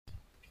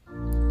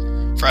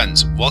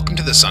Friends, welcome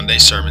to the Sunday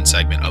sermon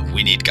segment of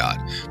We Need God.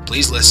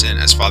 Please listen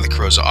as Father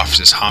Carozza offers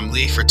his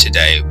homily for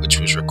today, which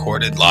was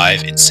recorded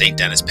live in St.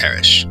 Denis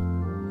Parish.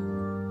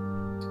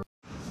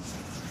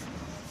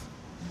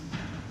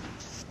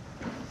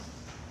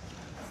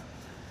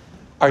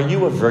 Are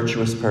you a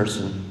virtuous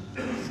person?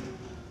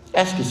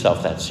 Ask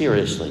yourself that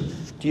seriously.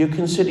 Do you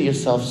consider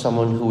yourself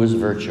someone who is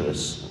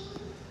virtuous?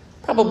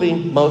 Probably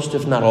most,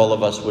 if not all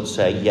of us, would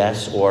say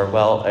yes, or,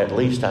 well, at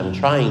least I'm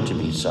trying to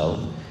be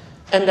so.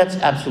 And that's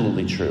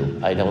absolutely true.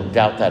 I don't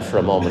doubt that for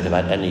a moment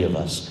about any of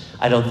us.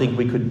 I don't think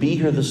we could be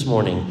here this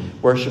morning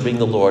worshiping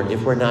the Lord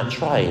if we're not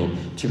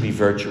trying to be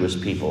virtuous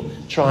people,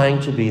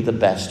 trying to be the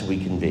best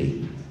we can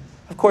be.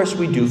 Of course,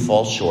 we do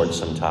fall short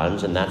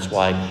sometimes, and that's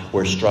why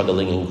we're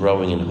struggling and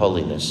growing in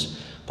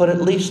holiness. But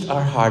at least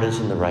our heart is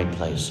in the right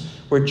place.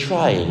 We're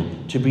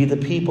trying to be the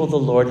people the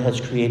Lord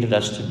has created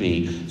us to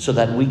be so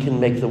that we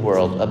can make the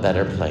world a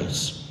better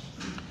place.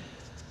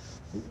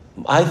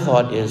 I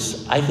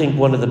think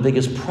one of the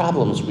biggest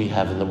problems we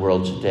have in the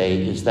world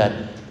today is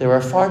that there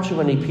are far too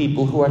many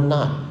people who are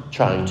not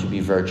trying to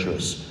be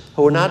virtuous,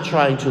 who are not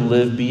trying to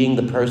live being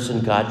the person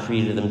God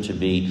created them to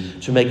be,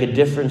 to make a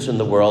difference in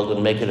the world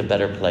and make it a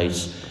better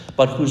place,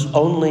 but whose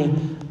only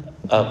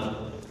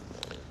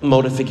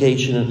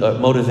motivation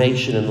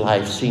in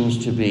life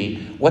seems to be,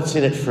 what's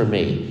in it for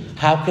me?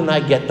 How can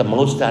I get the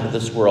most out of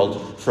this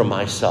world for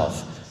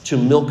myself? To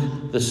milk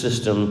the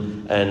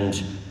system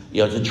and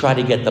to try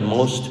to get the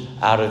most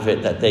out of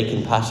it that they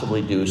can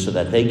possibly do so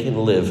that they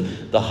can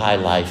live the high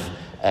life,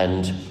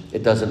 and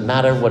it doesn't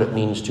matter what it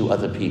means to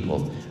other people.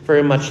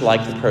 Very much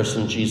like the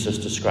person Jesus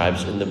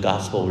describes in the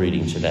gospel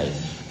reading today.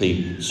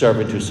 The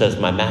servant who says,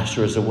 my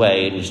master is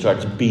away, and he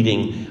starts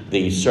beating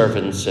the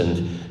servants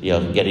and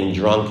getting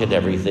drunk and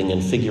everything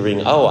and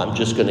figuring, I'm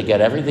just going to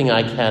get everything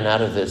I can out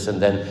of this and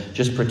then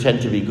just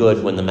pretend to be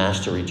good when the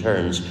master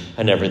returns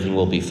and everything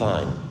will be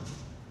fine.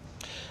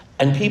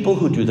 And people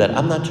who do that,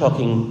 I'm not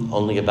talking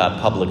only about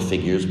public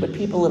figures, but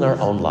people in our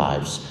own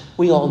lives.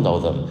 We all know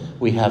them.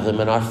 We have them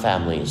in our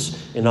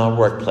families, in our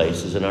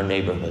workplaces, in our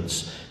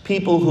neighborhoods.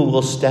 People who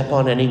will step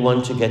on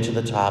anyone to get to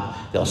the top.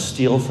 They'll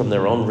steal from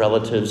their own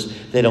relatives.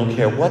 They don't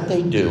care what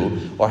they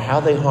do or how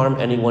they harm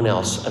anyone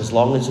else as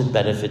long as it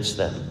benefits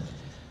them.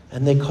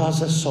 And they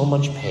cause us so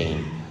much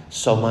pain,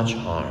 so much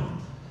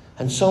harm.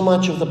 And so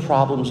much of the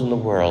problems in the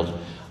world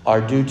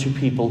are due to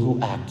people who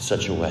act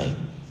such a way.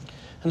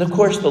 And of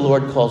course, the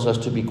Lord calls us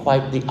to be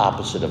quite the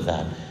opposite of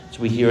that. As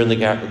we hear in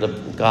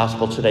the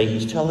gospel today,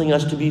 he's telling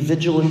us to be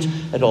vigilant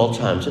at all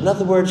times. In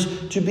other words,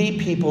 to be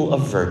people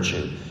of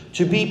virtue,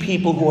 to be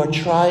people who are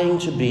trying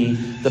to be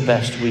the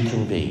best we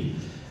can be.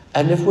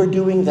 And if we're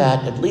doing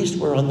that, at least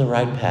we're on the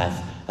right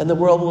path, and the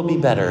world will be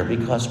better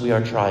because we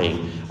are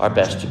trying our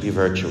best to be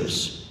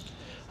virtuous.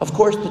 Of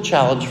course, the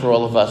challenge for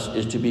all of us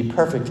is to be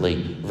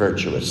perfectly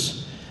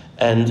virtuous.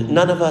 And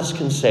none of us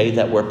can say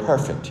that we're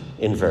perfect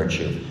in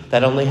virtue.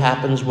 That only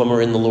happens when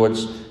we're in the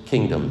Lord's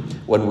kingdom.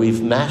 When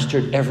we've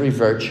mastered every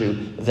virtue,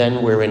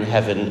 then we're in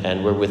heaven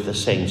and we're with the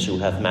saints who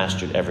have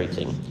mastered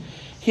everything.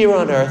 Here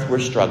on earth, we're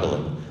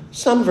struggling.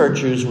 Some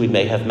virtues we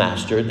may have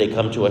mastered, they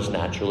come to us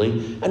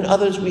naturally, and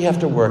others we have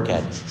to work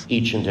at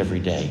each and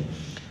every day.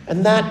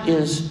 And that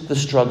is the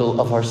struggle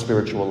of our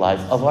spiritual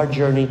life, of our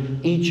journey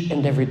each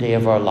and every day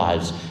of our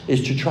lives,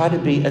 is to try to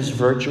be as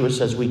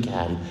virtuous as we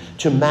can,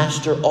 to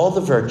master all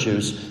the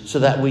virtues so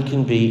that we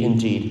can be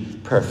indeed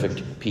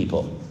perfect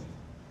people.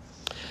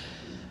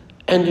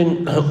 And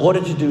in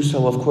order to do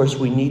so, of course,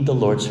 we need the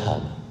Lord's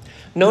help.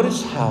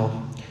 Notice how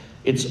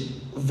it's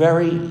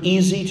very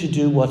easy to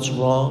do what's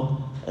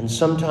wrong and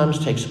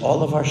sometimes takes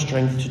all of our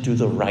strength to do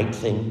the right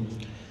thing.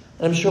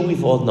 And I'm sure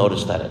we've all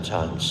noticed that at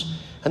times.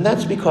 And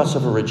that's because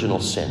of original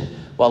sin.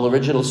 While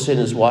original sin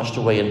is washed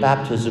away in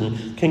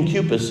baptism,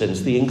 concupiscence,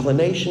 the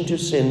inclination to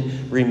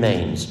sin,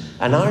 remains.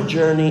 And our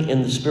journey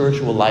in the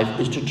spiritual life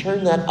is to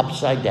turn that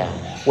upside down.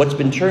 What's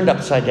been turned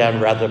upside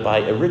down, rather,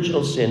 by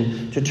original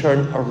sin, to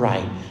turn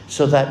aright.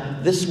 So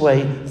that this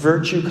way,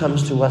 virtue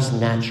comes to us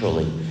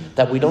naturally.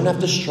 That we don't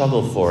have to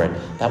struggle for it.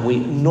 That we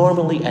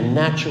normally and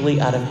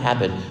naturally, out of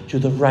habit, do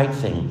the right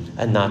thing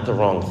and not the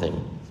wrong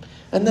thing.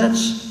 And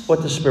that's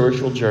what the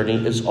spiritual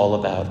journey is all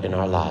about in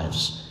our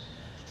lives.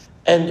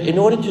 And in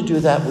order to do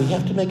that, we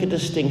have to make a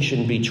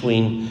distinction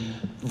between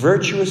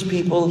virtuous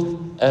people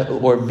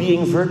or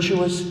being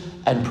virtuous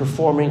and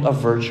performing a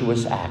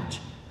virtuous act.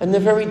 And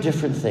they're very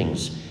different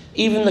things.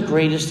 Even the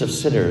greatest of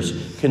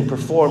sinners can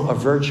perform a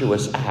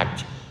virtuous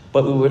act,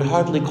 but we would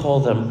hardly call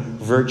them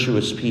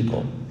virtuous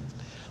people.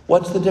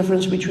 What's the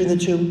difference between the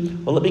two?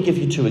 Well, let me give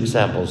you two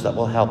examples that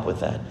will help with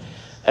that.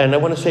 And I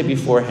want to say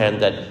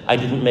beforehand that I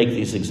didn't make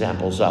these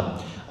examples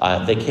up.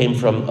 They came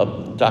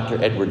from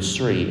Dr. Edward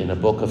Sri in a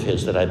book of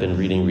his that I've been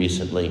reading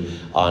recently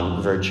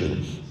on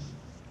virtue.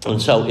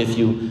 And so if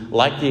you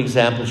like the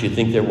examples, you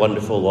think they're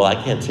wonderful, well,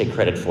 I can't take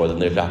credit for them.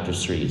 They're Dr.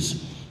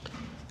 Sri's.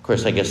 Of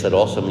course, I guess that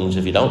also means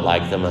if you don't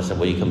like them, I said,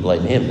 well, you can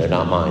blame him. They're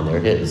not mine. They're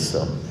his.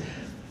 So.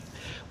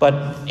 But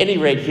at any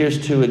rate,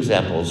 here's two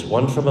examples.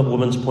 One from a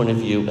woman's point of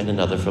view and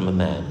another from a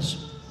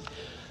man's.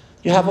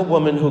 You have a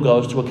woman who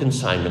goes to a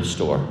consignment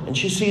store, and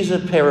she sees a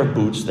pair of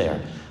boots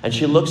there. And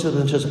she looks at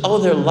them and says, oh,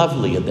 they're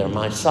lovely, and they're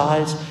my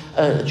size.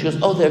 She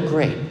goes, oh, they're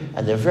great,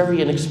 and they're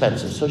very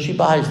inexpensive. So she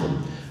buys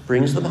them,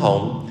 brings them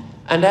home,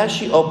 and as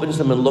she opens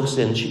them and looks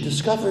in, she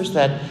discovers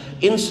that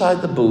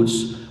inside the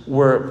boots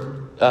were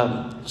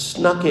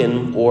snuck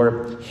in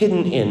or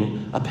hidden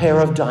in a pair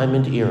of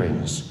diamond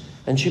earrings.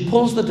 And she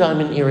pulls the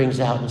diamond earrings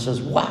out and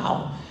says,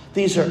 wow,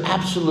 these are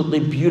absolutely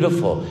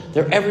beautiful.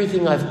 They're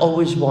everything I've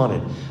always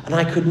wanted. And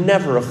I could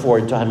never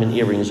afford diamond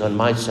earrings on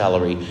my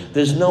salary.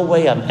 There's no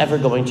way I'm ever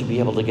going to be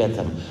able to get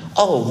them.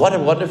 Oh, what a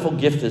wonderful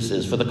gift this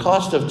is. For the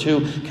cost of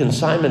 2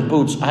 consignment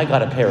boots, I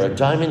got a pair of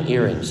diamond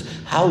earrings.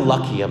 How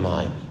lucky am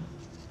I?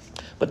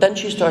 But then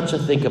she starts to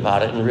think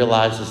about it and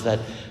realizes that,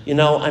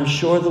 I'm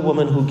sure the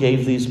woman who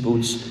gave these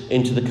boots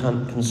into the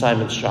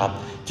consignment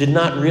shop did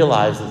not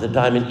realize that the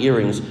diamond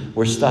earrings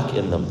were stuck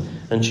in them.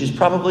 And she's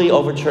probably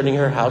overturning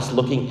her house,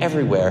 looking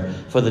everywhere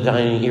for the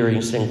diamond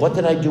earrings, saying, what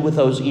did I do with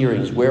those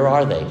earrings? Where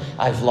are they?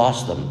 I've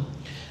lost them.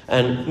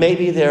 And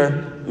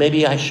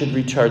maybe I should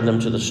return them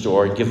to the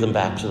store and give them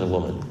back to the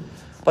woman.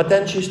 But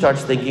then she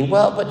starts thinking,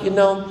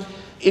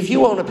 if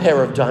you own a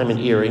pair of diamond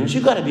earrings,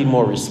 you've got to be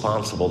more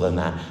responsible than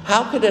that.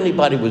 How could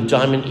anybody with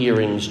diamond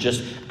earrings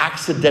just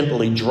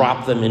accidentally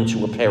drop them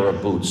into a pair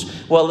of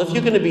boots? Well, if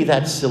you're going to be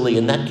that silly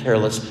and that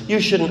careless, you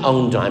shouldn't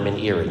own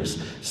diamond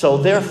earrings. So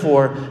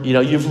therefore,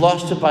 you've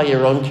lost it by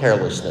your own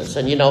carelessness.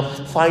 And,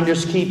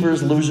 finders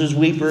keepers, losers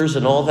weepers,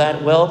 and all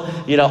that. Well,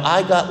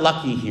 I got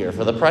lucky here.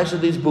 For the price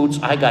of these boots,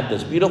 I got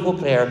this beautiful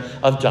pair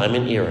of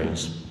diamond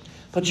earrings.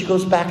 But she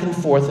goes back and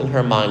forth in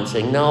her mind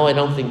saying, no, I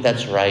don't think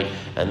that's right,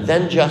 and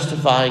then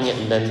justifying it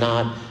and then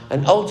not.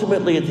 And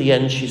ultimately at the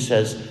end she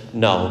says,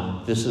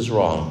 no, this is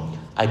wrong.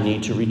 I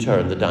need to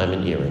return the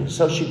diamond earrings.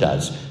 So she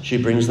does.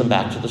 She brings them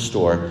back to the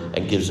store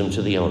and gives them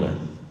to the owner.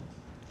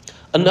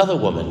 Another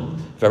woman,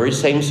 very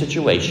same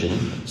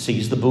situation,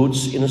 sees the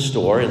boots in a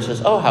store and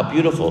says, oh, how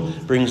beautiful,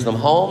 brings them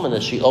home, and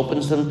as she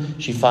opens them,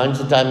 she finds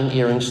the diamond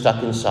earrings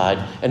stuck inside,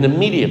 and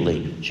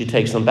immediately she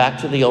takes them back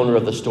to the owner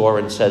of the store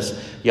and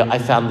says, yeah, I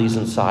found these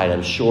inside.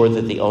 I'm sure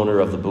that the owner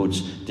of the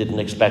boots didn't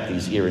expect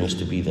these earrings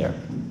to be there.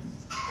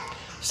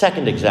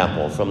 Second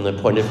example, from the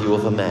point of view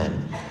of a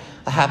man.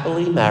 A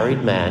happily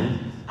married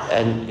man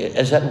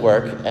is at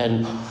work,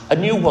 and a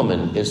new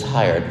woman is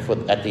hired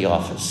at the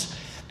office.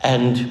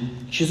 And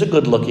she's a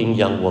good-looking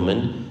young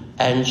woman,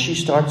 and she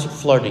starts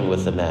flirting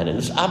with the man. And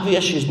it's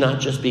obvious she's not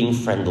just being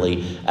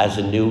friendly as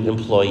a new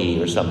employee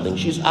or something.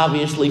 She's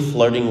obviously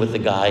flirting with the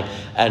guy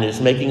and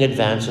is making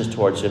advances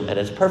towards him. And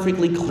it's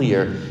perfectly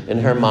clear in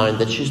her mind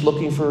that she's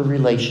looking for a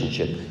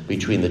relationship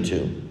between the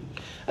two.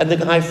 And the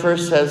guy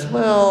first says,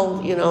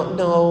 well,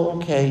 no,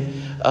 okay.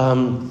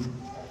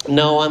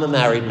 No, I'm a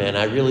married man.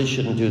 I really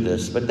shouldn't do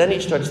this. But then he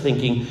starts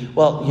thinking,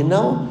 well,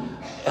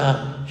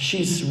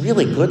 she's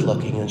really good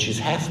looking and she's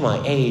half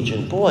my age,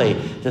 and boy,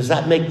 does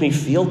that make me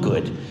feel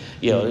good,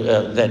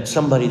 that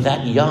somebody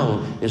that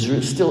young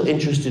is still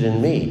interested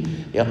in me,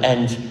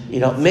 and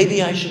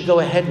maybe I should go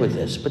ahead with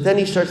this. But then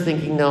he starts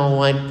thinking,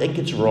 no, I think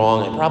it's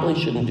wrong. I probably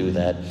shouldn't do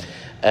that.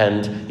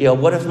 And,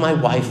 what if my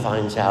wife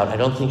finds out? I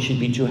don't think she'd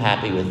be too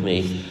happy with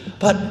me.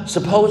 But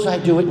suppose I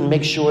do it and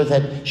make sure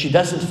that she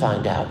doesn't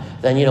find out.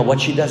 Then,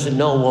 what she doesn't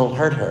know won't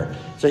hurt her.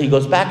 So he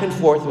goes back and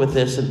forth with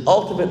this and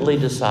ultimately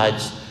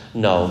decides,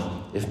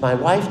 no, if my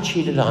wife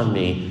cheated on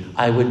me,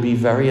 I would be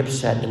very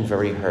upset and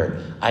very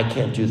hurt. I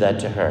can't do that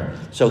to her.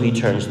 So he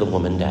turns the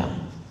woman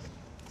down.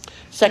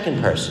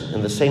 Second person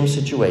in the same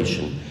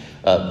situation.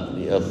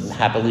 A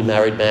happily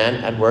married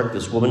man at work,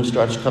 this woman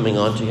starts coming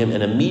on to him,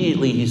 and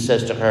immediately he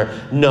says to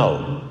her,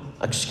 no,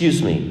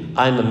 excuse me,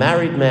 I'm a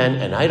married man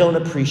and I don't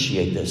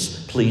appreciate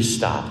this. Please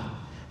stop.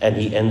 And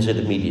he ends it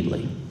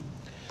immediately.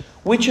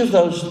 Which of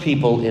those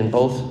people in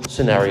both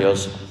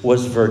scenarios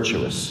was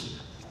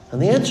virtuous?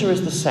 And the answer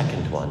is the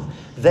second one.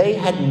 They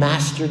had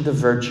mastered the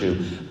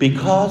virtue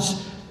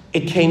because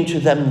it came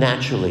to them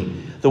naturally.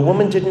 The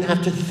woman didn't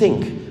have to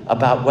think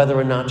about whether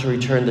or not to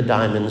return the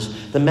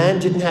diamonds. The man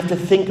didn't have to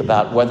think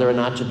about whether or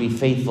not to be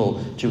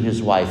faithful to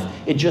his wife.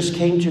 It just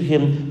came to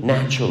him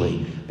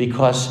naturally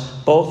because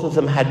both of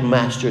them had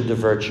mastered the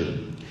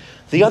virtue.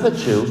 The other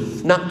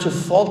two, not to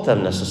fault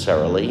them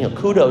necessarily,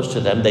 kudos to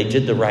them, they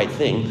did the right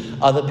thing.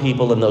 Other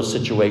people in those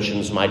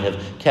situations might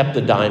have kept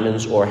the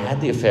diamonds or had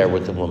the affair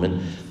with the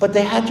woman, but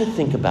they had to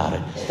think about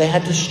it. They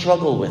had to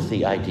struggle with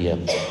the idea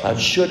of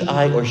should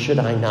I or should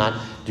I not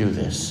do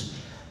this?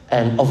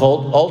 And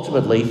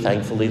ultimately,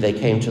 thankfully, they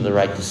came to the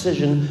right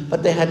decision,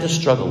 but they had to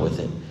struggle with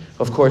it.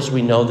 Of course,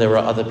 we know there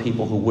are other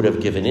people who would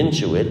have given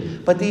into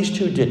it, but these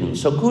two didn't.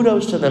 So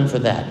kudos to them for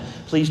that.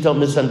 Please don't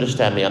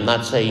misunderstand me. I'm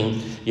not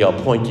saying,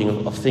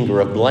 pointing a finger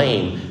of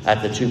blame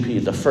at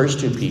the first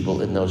two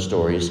people in those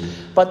stories,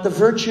 but the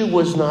virtue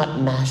was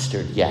not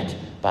mastered yet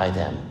by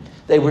them.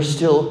 They were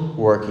still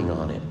working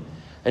on it.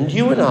 And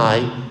you and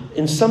I,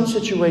 in some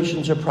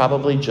situations, are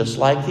probably just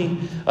like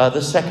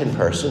the second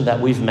person, that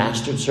we've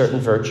mastered certain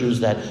virtues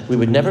that we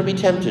would never be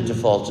tempted to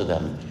fall to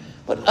them.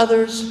 But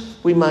others,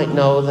 We might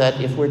know that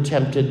if we're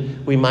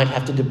tempted, we might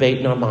have to debate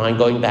in our mind,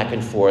 going back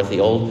and forth, the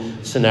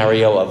old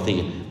scenario of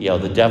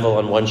the devil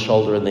on one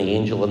shoulder and the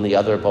angel on the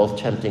other, both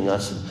tempting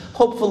us. And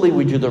hopefully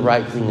we do the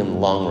right thing in the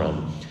long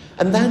run.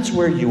 And that's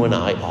where you and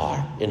I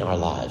are in our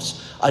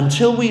lives.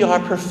 Until we are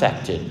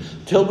perfected,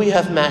 till we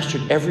have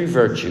mastered every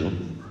virtue,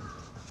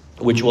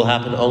 which will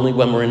happen only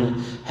when we're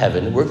in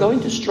heaven, we're going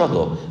to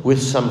struggle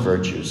with some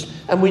virtues.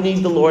 And we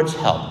need the Lord's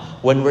help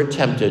when we're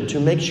tempted to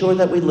make sure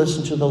that we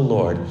listen to the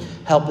Lord,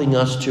 helping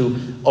us to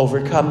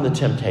overcome the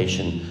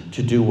temptation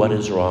to do what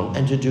is wrong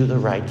and to do the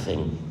right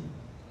thing.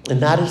 And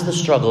that is the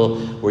struggle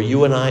where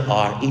you and I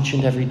are each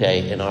and every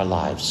day in our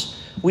lives.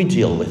 We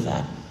deal with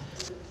that.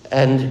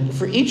 And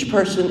for each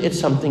person, it's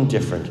something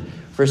different.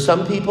 For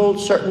some people,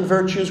 certain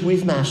virtues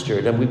we've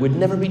mastered, and we would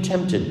never be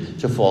tempted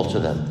to fall to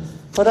them.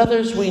 But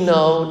others we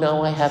know,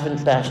 no, I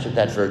haven't mastered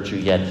that virtue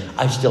yet.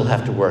 I still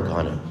have to work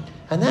on it.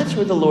 And that's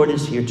where the Lord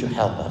is here to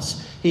help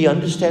us. He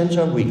understands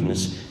our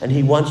weakness, and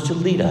he wants to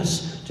lead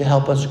us to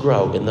help us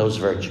grow in those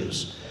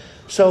virtues.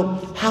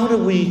 So how do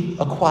we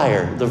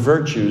acquire the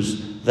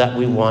virtues that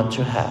we want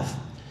to have?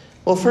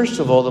 Well, first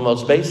of all, the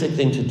most basic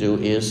thing to do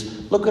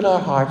is look at our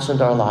hearts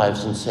and our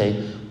lives and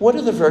say, what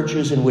are the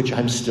virtues in which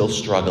I'm still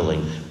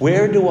struggling?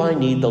 Where do I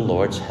need the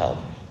Lord's help?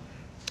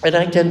 And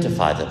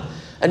identify them.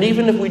 And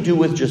even if we do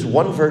with just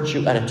one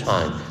virtue at a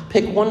time,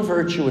 pick one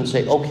virtue and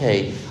say,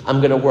 okay, I'm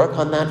going to work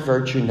on that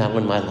virtue now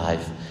in my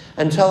life.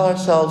 And tell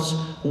ourselves,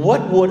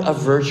 what would a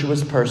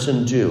virtuous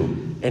person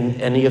do in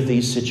any of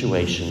these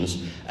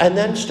situations? And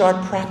then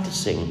start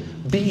practicing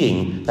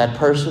being that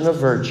person of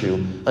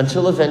virtue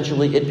until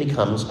eventually it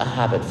becomes a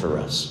habit for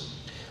us.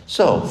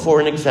 So, for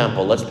an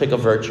example, let's pick a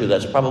virtue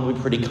that's probably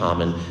pretty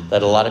common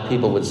that a lot of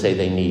people would say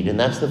they need, and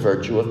that's the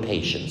virtue of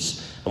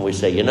patience. And we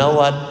say, you know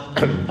what,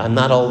 I'm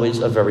not always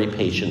a very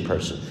patient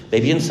person.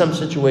 Maybe in some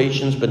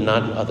situations, but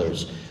not in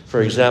others.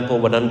 For example,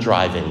 when I'm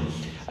driving,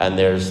 and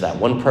there's that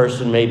one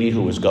person maybe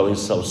who is going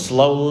so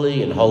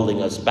slowly and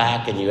holding us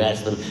back, and you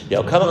ask them,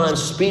 come on,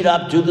 speed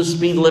up, do the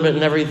speed limit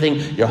and everything.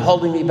 You're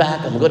holding me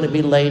back, I'm going to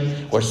be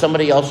late. Or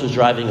somebody else who's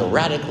driving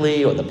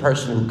erratically, or the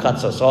person who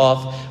cuts us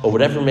off, or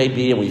whatever it may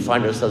be, and we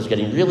find ourselves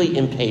getting really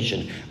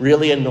impatient,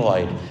 really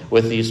annoyed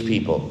with these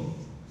people.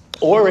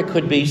 Or it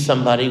could be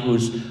somebody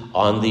who's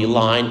on the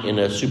line in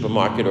a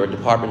supermarket or a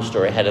department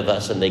store ahead of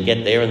us, and they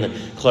get there and the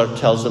clerk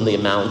tells them the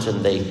amount,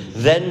 and they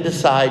then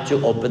decide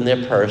to open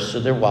their purse or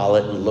their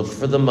wallet and look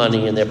for the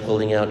money, and they're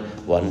pulling out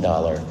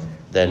 $1,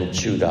 then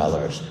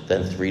 $2,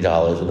 then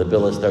 $3, and the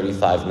bill is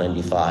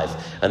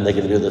 $35.95. And they're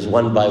going to do this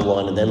one by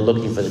one and then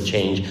looking for the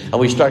change. And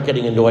we start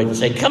getting annoyed and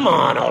say, come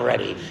on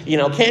already.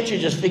 Can't you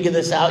just figure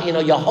this out?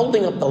 You're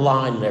holding up the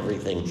line and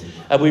everything.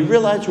 And we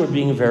realize we're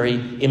being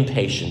very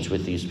impatient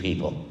with these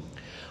people.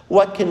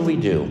 What can we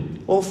do?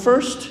 Well,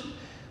 first,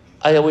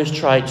 I always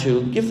try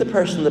to give the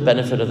person the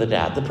benefit of the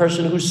doubt. The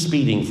person who's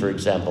speeding, for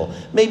example.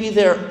 Maybe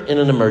they're in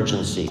an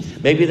emergency.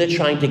 Maybe they're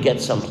trying to get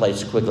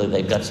someplace quickly.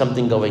 They've got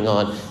something going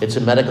on. It's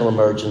a medical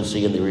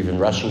emergency, and they're even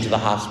rushing to the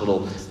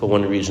hospital for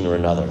one reason or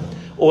another.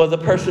 Or the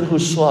person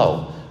who's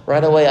slow.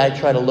 Right away, I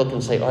try to look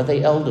and say, are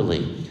they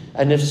elderly?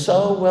 And if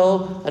so,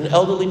 well, an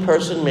elderly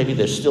person, maybe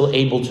they're still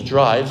able to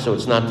drive, so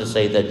it's not to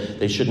say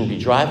that they shouldn't be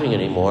driving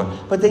anymore,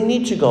 but they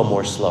need to go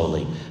more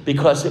slowly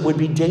because it would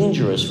be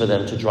dangerous for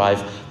them to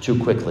drive too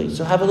quickly.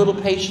 So have a little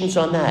patience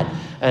on that.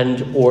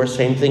 Or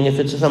same thing if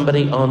it's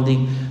somebody on the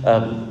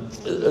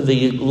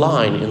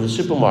line in the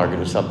supermarket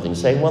or something,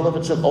 saying, well, if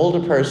it's an older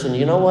person,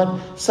 you know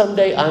what?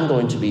 Someday I'm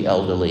going to be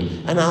elderly,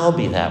 and I'll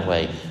be that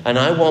way, and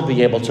I won't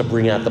be able to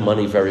bring out the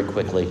money very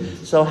quickly.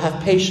 So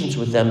have patience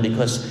with them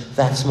because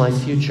that's my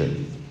future.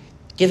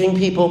 Giving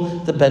people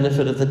the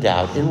benefit of the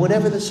doubt in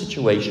whatever the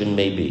situation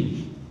may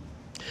be.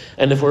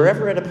 And if we're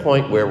ever at a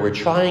point where we're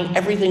trying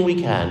everything we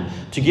can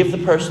to give the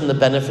person the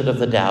benefit of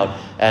the doubt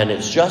and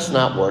it's just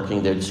not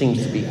working, there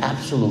seems to be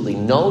absolutely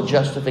no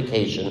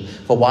justification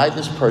for why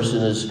this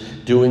person is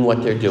doing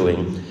what they're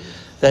doing,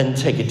 then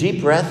take a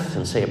deep breath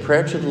and say a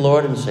prayer to the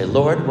Lord and say,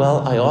 Lord,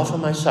 well, I offer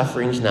my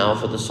sufferings now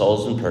for the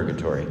souls in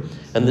purgatory.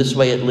 And this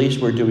way, at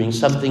least, we're doing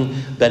something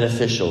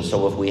beneficial.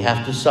 So if we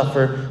have to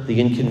suffer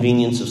the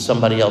inconvenience of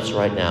somebody else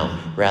right now,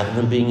 rather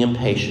than being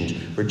impatient,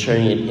 we're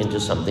turning it into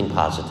something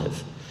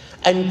positive.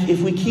 And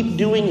if we keep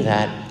doing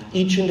that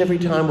each and every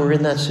time we're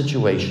in that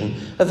situation,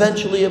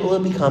 eventually it will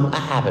become a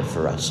habit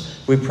for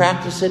us. We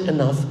practice it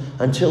enough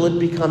until it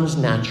becomes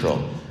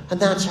natural. And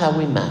that's how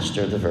we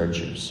master the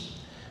virtues.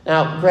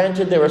 Now,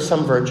 granted, there are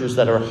some virtues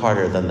that are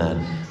harder than that,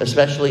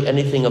 especially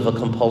anything of a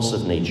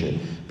compulsive nature.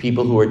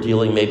 People who are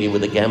dealing maybe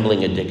with a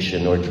gambling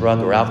addiction or drug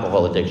or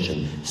alcohol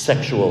addiction,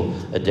 sexual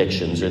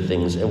addictions or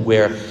things,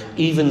 where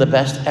even the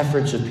best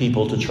efforts of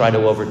people to try to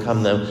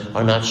overcome them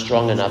are not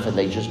strong enough and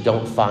they just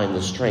don't find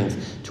the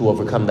strength to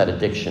overcome that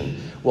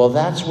addiction. Well,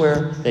 that's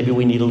where maybe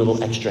we need a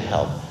little extra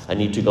help. I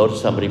need to go to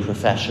somebody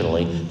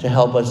professionally to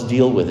help us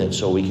deal with it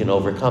so we can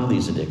overcome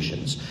these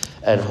addictions.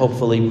 And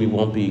hopefully we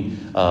won't be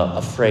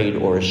afraid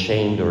or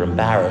ashamed or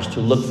embarrassed to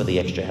look for the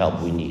extra help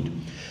we need.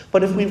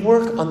 But if we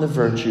work on the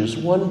virtues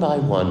one by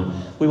one,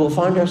 we will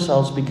find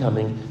ourselves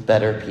becoming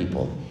better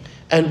people.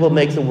 and will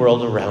make the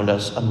world around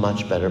us a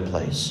much better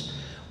place.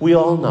 We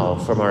all know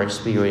from our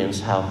experience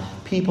how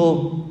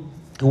people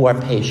who are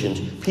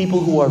patient, people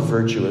who are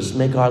virtuous,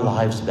 make our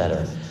lives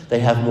better. They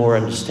have more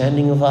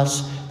understanding of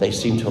us. They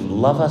seem to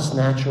love us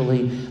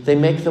naturally. They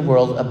make the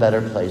world a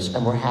better place,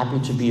 and we're happy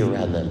to be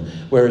around them.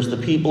 Whereas the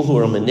people who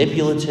are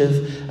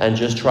manipulative and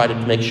just try to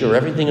make sure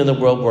everything in the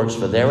world works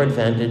for their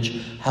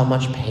advantage, how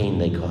much pain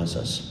they cause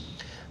us.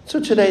 So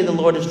today the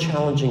Lord is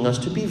challenging us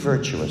to be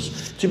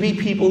virtuous, to be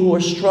people who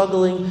are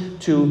struggling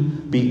to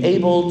be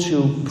able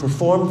to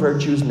perform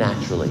virtues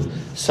naturally.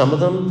 Some of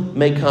them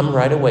may come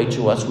right away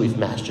to us. We've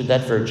mastered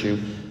that virtue,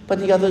 but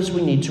the others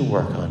we need to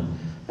work on.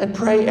 And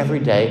pray every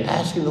day,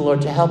 asking the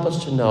Lord to help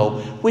us to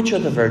know which are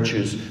the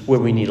virtues where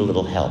we need a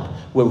little help,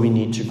 where we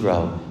need to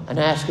grow, and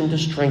ask Him to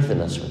strengthen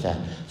us with that,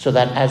 so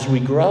that as we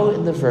grow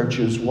in the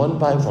virtues one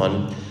by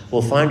one,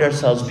 we'll find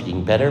ourselves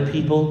being better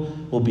people,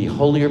 we'll be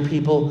holier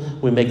people,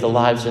 we make the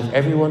lives of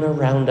everyone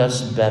around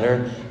us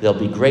better. They'll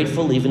be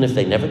grateful, even if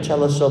they never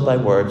tell us so by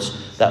words,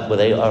 that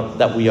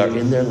we are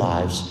in their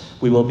lives.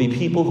 We will be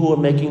people who are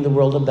making the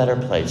world a better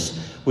place.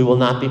 We will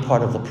not be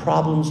part of the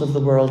problems of the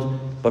world,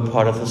 but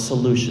part of the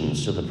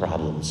solutions to the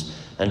problems.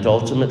 And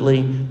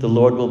ultimately, the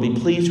Lord will be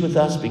pleased with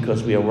us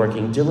because we are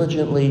working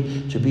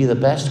diligently to be the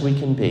best we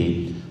can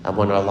be. And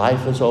when our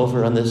life is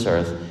over on this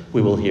earth,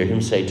 we will hear Him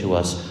say to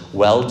us,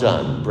 "Well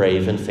done,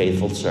 brave and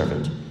faithful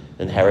servant.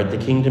 Inherit the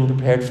kingdom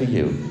prepared for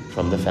you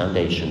from the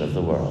foundation of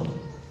the world."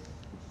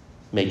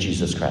 May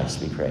Jesus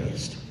Christ be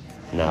praised,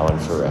 now and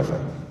forever.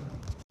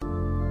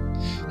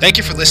 Thank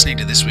you for listening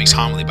to this week's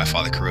homily by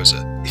Father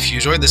Carrozza. If you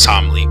enjoyed this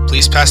homily,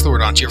 please pass the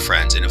word on to your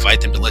friends and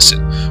invite them to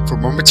listen. For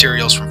more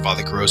materials from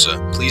Father Carrozza,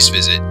 please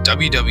visit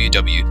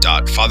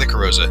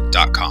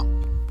www.fathercarrozza.com.